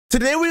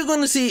Today we're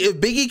going to see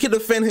if Big E can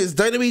defend his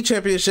WWE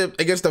Championship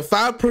against the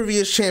 5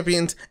 previous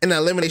champions in the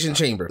Elimination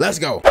Chamber. Let's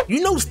go.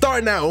 You know,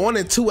 starting out 1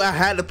 and 2, I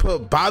had to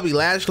put Bobby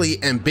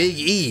Lashley and Big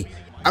E.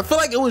 I feel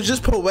like it was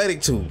just poetic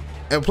too.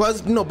 And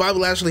plus, you know, Bobby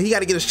Lashley, he got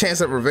to get his chance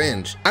at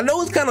revenge. I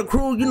know it's kind of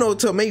cruel, you know,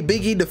 to make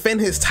Big E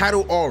defend his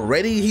title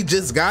already. He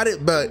just got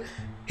it, but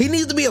he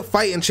needs to be a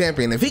fighting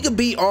champion. If he could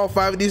beat all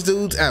 5 of these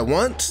dudes at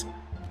once,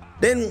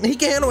 then he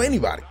can handle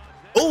anybody.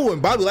 Oh,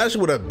 and Bobby Lashley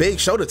with a big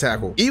shoulder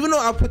tackle. Even though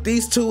I put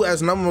these two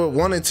as number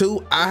 1 and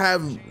 2, I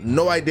have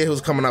no idea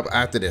who's coming up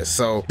after this.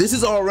 So this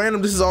is all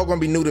random. This is all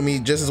gonna be new to me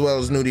just as well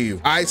as new to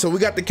you. All right, so we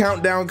got the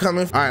countdown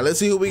coming. All right, let's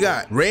see who we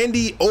got.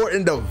 Randy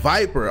Orton, the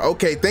Viper.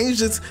 Okay, things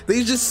just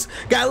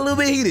got a little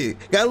bit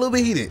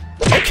heated.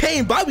 Okay,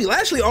 and Bobby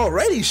Lashley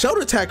already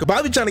shoulder tackle.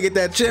 Bobby trying to get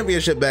that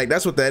championship back.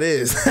 That's what that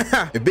is.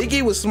 If Big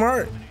E was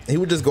smart, he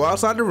would just go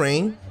outside the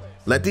ring,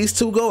 let these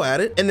two go at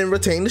it, and then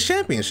retain the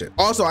championship.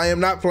 Also, I am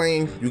not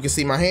playing. You can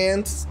see my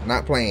hands,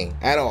 not playing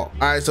at all.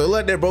 All right, so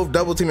let they're both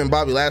double teaming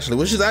Bobby Lashley,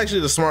 which is actually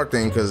the smart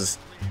thing because,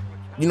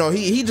 you know,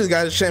 he just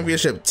got his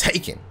championship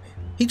taken.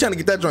 He trying to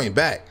get that joint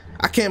back.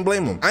 I can't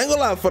blame him. I ain't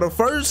gonna lie, for the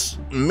first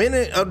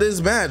minute of this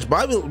match,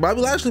 Bobby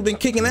Lashley been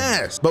kicking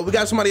ass. But we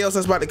got somebody else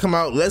that's about to come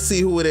out. Let's see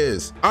who it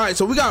is. All right,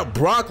 so we got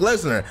Brock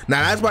Lesnar.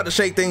 Now that's about to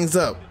shake things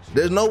up.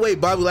 There's no way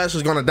Bobby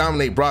Lashley's gonna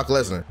dominate Brock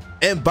Lesnar.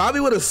 And Bobby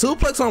with a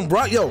suplex on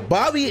Brock. Yo,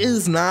 Bobby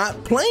is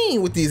not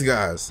playing with these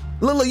guys.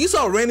 Look, you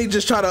saw Randy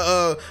just try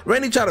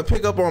to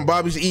pick up on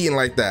Bobby's eating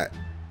like that.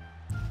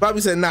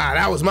 Bobby said, nah,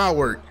 that was my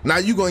work. Now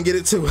you gonna get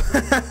it too.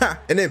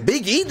 And then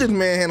Big E just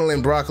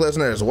manhandling Brock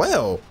Lesnar as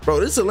well.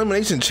 Bro, this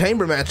Elimination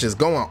Chamber match is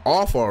going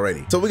off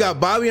already. So we got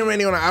Bobby and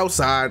Randy on the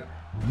outside,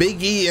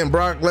 Big E and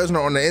Brock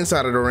Lesnar on the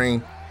inside of the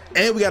ring,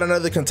 and we got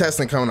another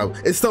contestant coming up.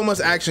 It's so much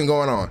action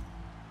going on.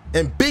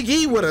 And Big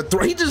E with a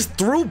throw, he just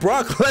threw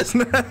Brock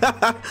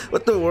Lesnar.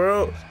 What the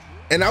world?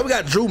 And now we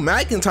got Drew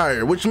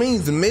McIntyre, which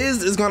means The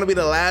Miz is gonna be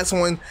the last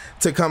one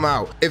to come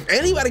out. If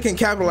anybody can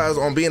capitalize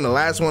on being the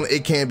last one,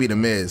 it can be The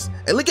Miz.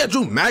 And look at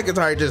Drew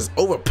McIntyre just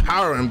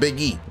overpowering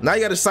Big E. Now you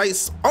got his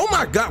sights. Oh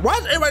my God, why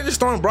is everybody just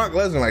throwing Brock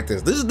Lesnar like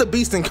this? This is the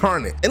Beast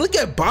incarnate. And look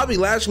at Bobby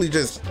Lashley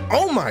just,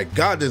 oh my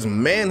God, just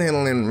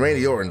manhandling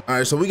Randy Orton. All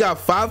right, so we got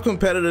 5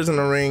 competitors in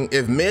the ring.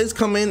 If Miz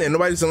come in and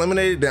nobody's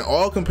eliminated, then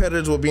all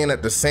competitors will be in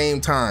at the same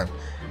time.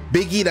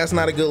 Big E, that's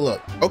not a good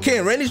look. Okay,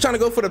 and Randy's trying to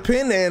go for the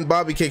pin and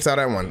Bobby kicks out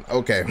that one.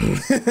 Okay.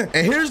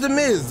 And here's The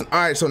Miz. All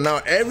right, so now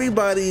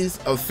everybody's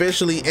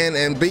officially in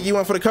and Big E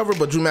went for the cover,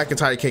 but Drew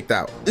McIntyre kicked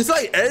out. It's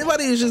like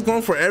everybody is just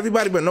going for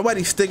everybody, but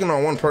nobody's sticking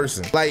on one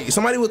person. Like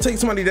somebody will take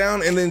somebody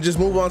down and then just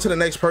move on to the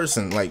next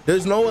person. Like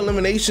there's no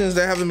eliminations.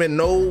 There haven't been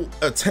no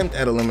attempt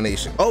at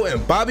elimination. Oh,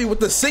 and Bobby with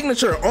the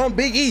signature on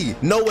Big E.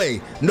 No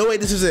way. No way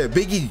this is it.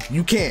 Big E,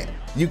 you can't.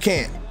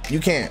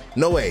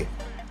 No way.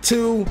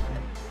 2.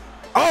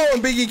 Oh,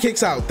 and Big E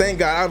kicks out. Thank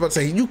God. I was about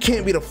to say, you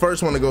can't be the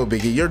first one to go,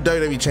 Big E. You're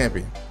WWE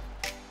champion.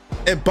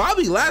 And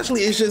Bobby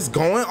Lashley is just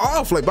going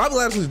off. Like, Bobby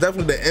Lashley is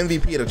definitely the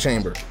MVP of the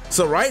chamber.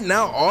 So right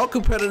now, all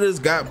competitors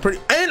got pretty...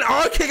 And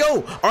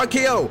RKO!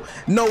 RKO!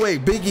 No way,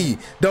 Big E.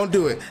 Don't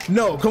do it.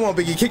 No, come on,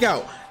 Big E. Kick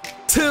out.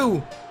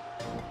 2,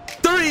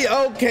 3.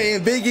 Okay,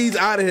 and Big E's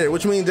out of here,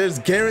 which means there's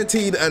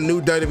guaranteed a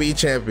new WWE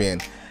champion.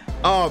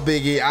 Oh,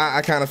 Big E, I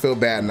kind of feel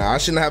bad now. I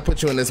shouldn't have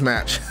put you in this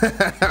match.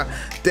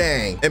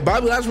 Dang. And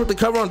Bobby Lashley with the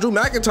cover on Drew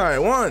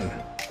McIntyre. 1,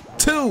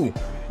 2,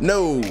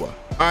 no. All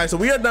right, so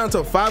we are down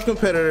to 5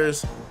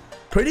 competitors.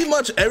 Pretty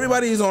much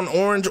everybody's on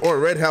orange or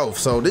red health,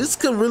 so this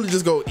could really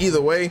just go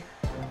either way.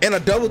 And a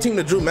double team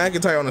to Drew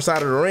McIntyre on the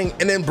side of the ring,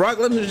 and then Brock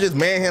Lesnar just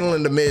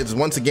manhandling The Miz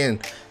once again.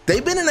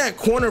 They've been in that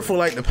corner for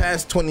like the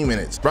past 20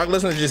 minutes. Brock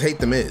Lesnar just hate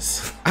The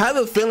Miz. I have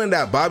a feeling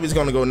that Bobby's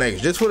gonna go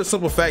next, just for the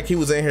simple fact he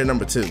was in here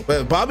number 2.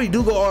 But if Bobby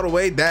do go all the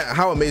way,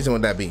 how amazing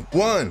would that be?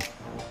 1,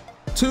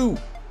 2,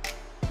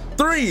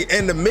 3,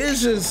 and The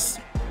Miz just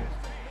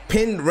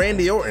pinned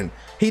Randy Orton.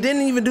 He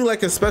didn't even do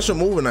like a special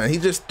move or nothing. He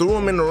just threw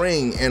him in the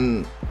ring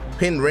and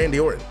pinned Randy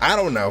Orton. I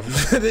don't know.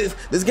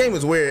 This game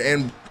is weird.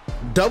 And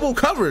double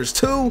covers,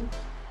 2,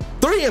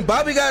 3, and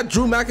Bobby got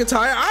Drew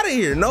McIntyre out of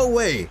here. No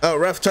way. Oh,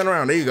 ref, turn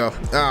around. There you go.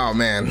 Oh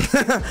man.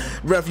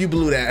 Ref, you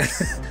blew that.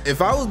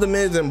 If I was The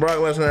Miz and Brock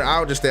Lesnar, I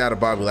would just stay out of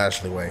Bobby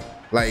Lashley way.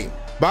 Like,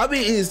 Bobby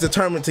is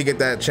determined to get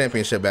that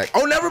championship back.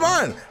 Oh, never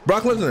mind.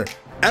 Brock Lesnar,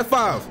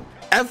 F5,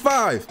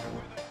 F5,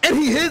 and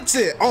he hits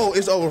it. Oh,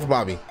 it's over for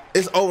Bobby.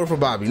 It's over for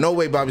Bobby. No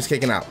way Bobby's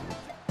kicking out.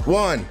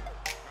 1,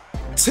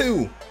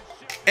 2,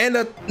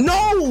 and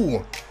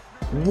no.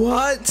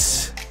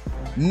 What?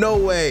 No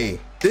way.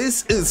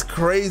 This is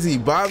crazy.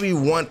 Bobby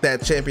want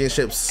that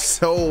championship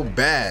so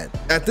bad.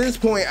 At this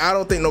point, I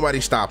don't think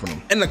nobody's stopping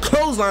him. And the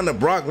clothesline to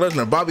Brock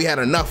Lesnar, Bobby had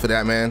enough of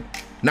that, man.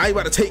 Now you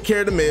about to take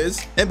care of The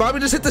Miz. And Bobby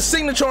just hit the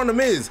signature on The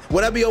Miz.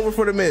 Would that be over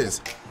for The Miz?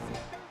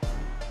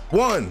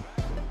 1,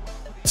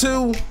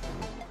 2,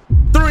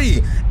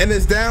 3. And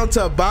it's down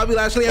to Bobby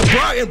Lashley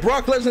and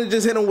Brock Lesnar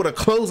just hit him with a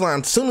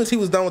clothesline as soon as he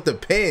was done with the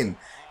pin.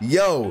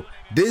 Yo,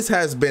 this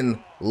has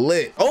been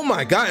lit. Oh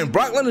my God, and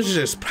Brock Lesnar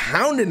just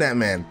pounding that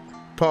man.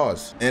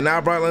 Pause. And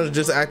now Brock Lesnar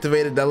just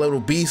activated that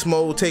little beast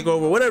mode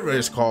takeover, whatever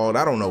it's called.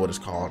 I don't know what it's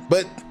called.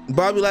 But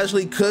Bobby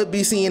Lashley could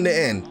be seeing the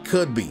end.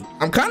 Could be.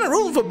 I'm kind of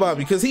rooting for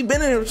Bobby because he's been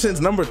in here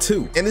since number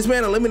 2. And this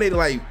man eliminated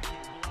like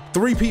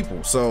 3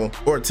 people, so,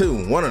 or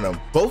 2, one of them.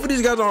 Both of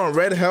these guys are on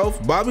red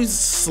health. Bobby's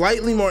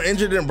slightly more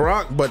injured than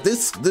Brock, but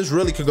this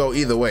really could go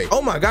either way.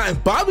 Oh my God,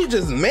 and Bobby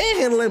just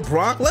manhandling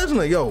Brock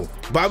Lesnar. Yo,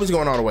 Bobby's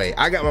going all the way.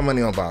 I got my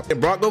money on Bobby. If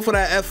Brock go for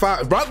that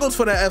F5, Brock goes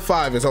for that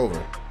F5, it's over.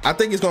 I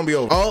think it's gonna be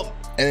over. Oh,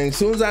 and as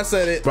soon as I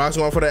said it, Brock's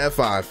going for the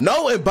F5.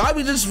 No, and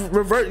Bobby just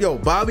revert. Yo,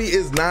 Bobby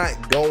is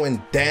not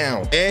going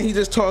down. And he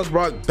just tossed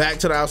Brock back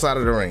to the outside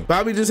of the ring.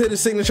 Bobby just hit his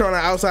signature on the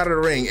outside of the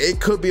ring.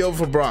 It could be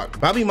over for Brock.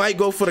 Bobby might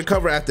go for the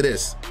cover after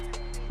this.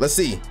 Let's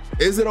see.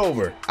 Is it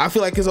over? I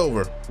feel like it's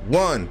over.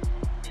 1,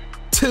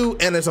 2,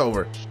 and it's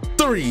over.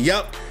 3,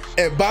 yep.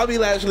 And Bobby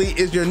Lashley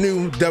is your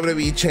new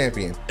WWE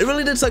champion. It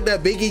really did suck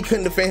that Big E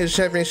couldn't defend his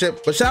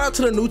championship, but shout out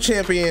to the new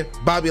champion,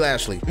 Bobby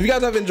Lashley. If you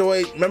guys have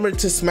enjoyed, remember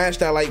to smash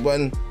that like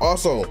button.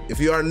 Also, if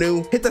you are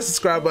new, hit that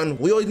subscribe button.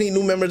 We always need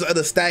new members of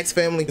the Stacks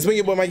family. It's been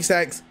your boy, Mikey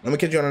Stacks. I'm gonna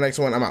catch you on the next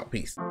one. I'm out.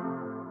 Peace.